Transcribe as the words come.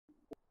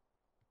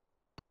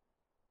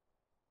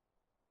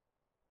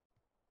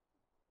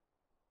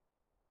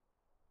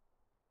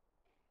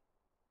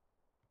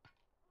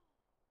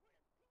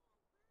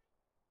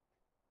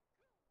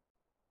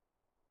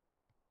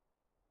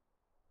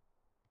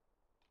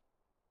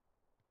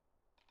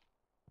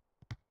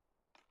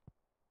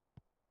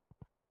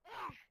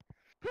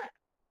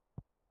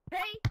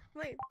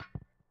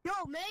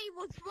mate,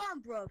 what's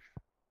wrong, bruv?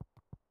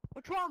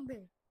 What's wrong,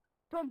 mate?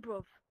 What's wrong,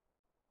 bruv?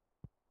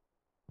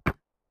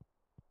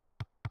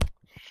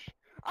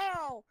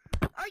 Oh,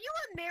 are you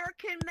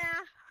American,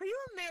 man? Are you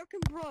American,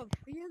 bruv?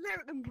 Are you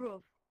American,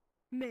 bruv?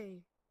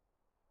 Me.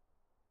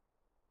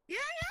 Yeah,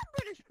 I am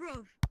British,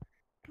 bruv.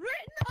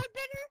 Britain are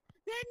better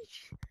than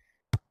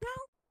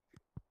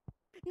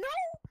No,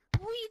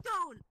 we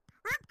don't.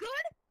 We're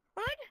good,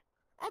 right?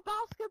 At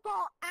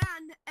basketball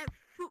and at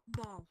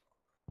football.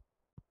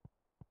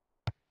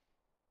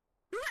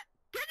 Do it!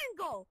 Get in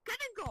goal! Get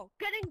in goal!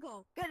 Get in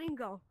goal! Get in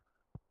goal!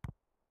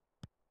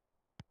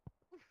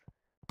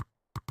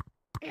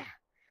 Yeah.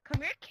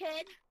 Come here,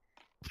 kid.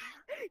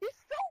 You're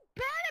so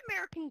bad,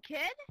 American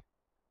kid.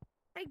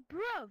 Like,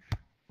 bruv.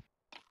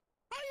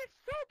 Oh, you're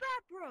so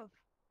bad, bruv.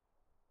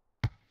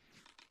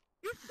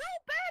 You're so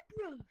bad,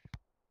 bruv.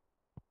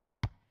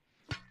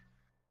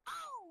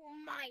 Oh,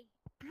 my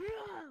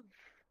bruv.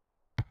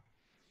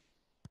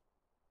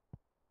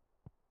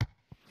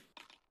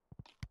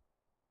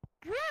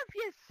 Bruv,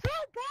 you're so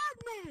bad,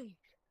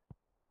 mate.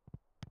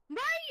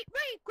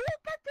 Mate, go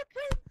back to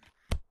play,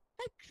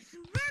 like,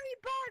 very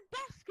bad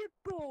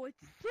basketball.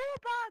 It's so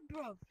bad,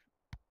 bruv.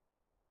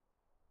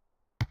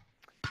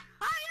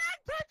 I am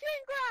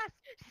touching grass.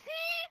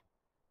 See?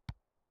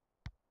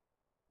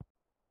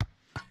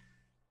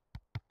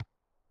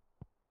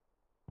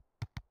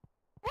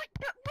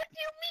 What do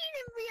you mean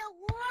in real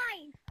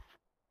life?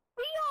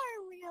 We are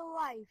in real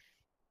life.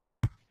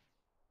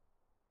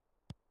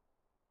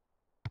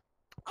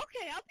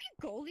 Okay, I'll be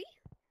goalie.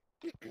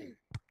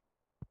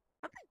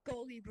 I'll be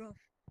goalie, bruv.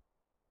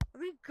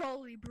 I'll be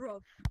goalie,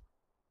 bruv.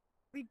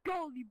 Be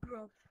goalie,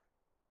 bruv.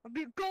 I'll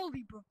be a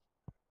goalie, bruv.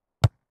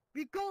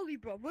 Be goalie,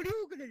 bruv. What are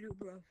you gonna do,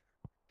 bruv?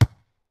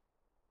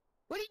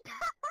 What is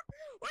that,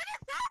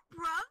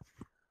 bruv?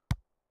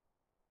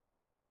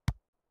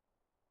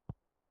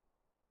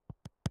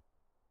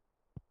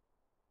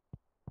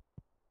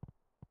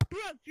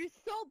 Bruv, you're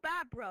so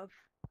bad, bruv.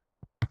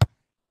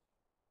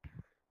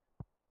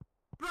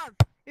 Bruv,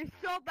 you're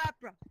so bad,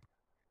 bruv.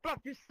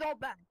 Bruv, you're so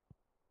bad.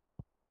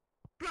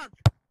 Bruv.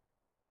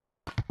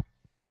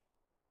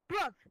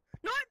 Bruv.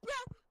 Not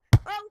bruv.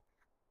 Oh,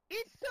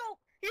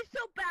 you're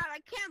so bad. I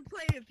can't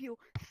play with you.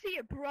 See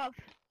it, bruv.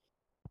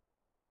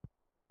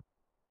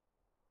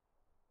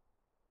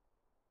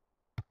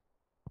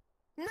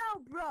 No,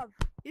 bruv.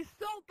 You're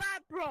so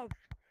bad, bruv.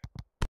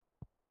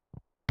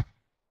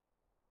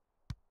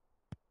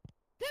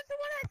 That's the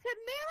one that's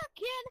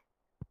American.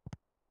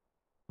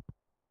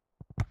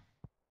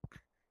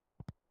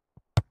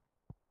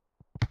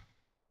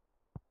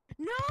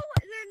 No,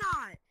 they're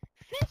not.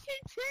 Fish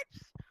and chips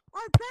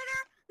are better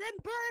than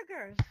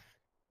burgers.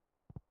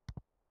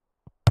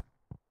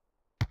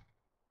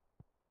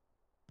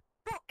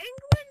 Bro,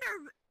 England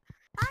are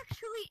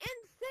actually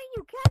insane.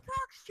 You can't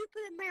talk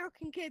stupid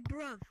American kid,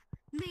 bruv.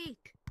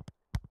 Mate,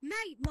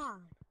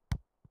 man.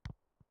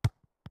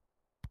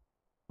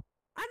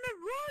 I'm a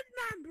road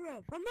man,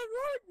 bruv. I'm a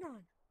road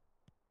man.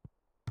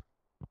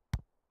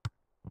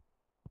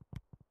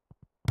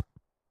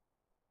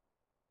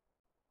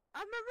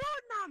 I'm a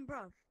road man,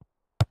 bruv.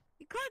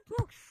 You can't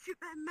talk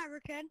stupid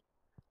American.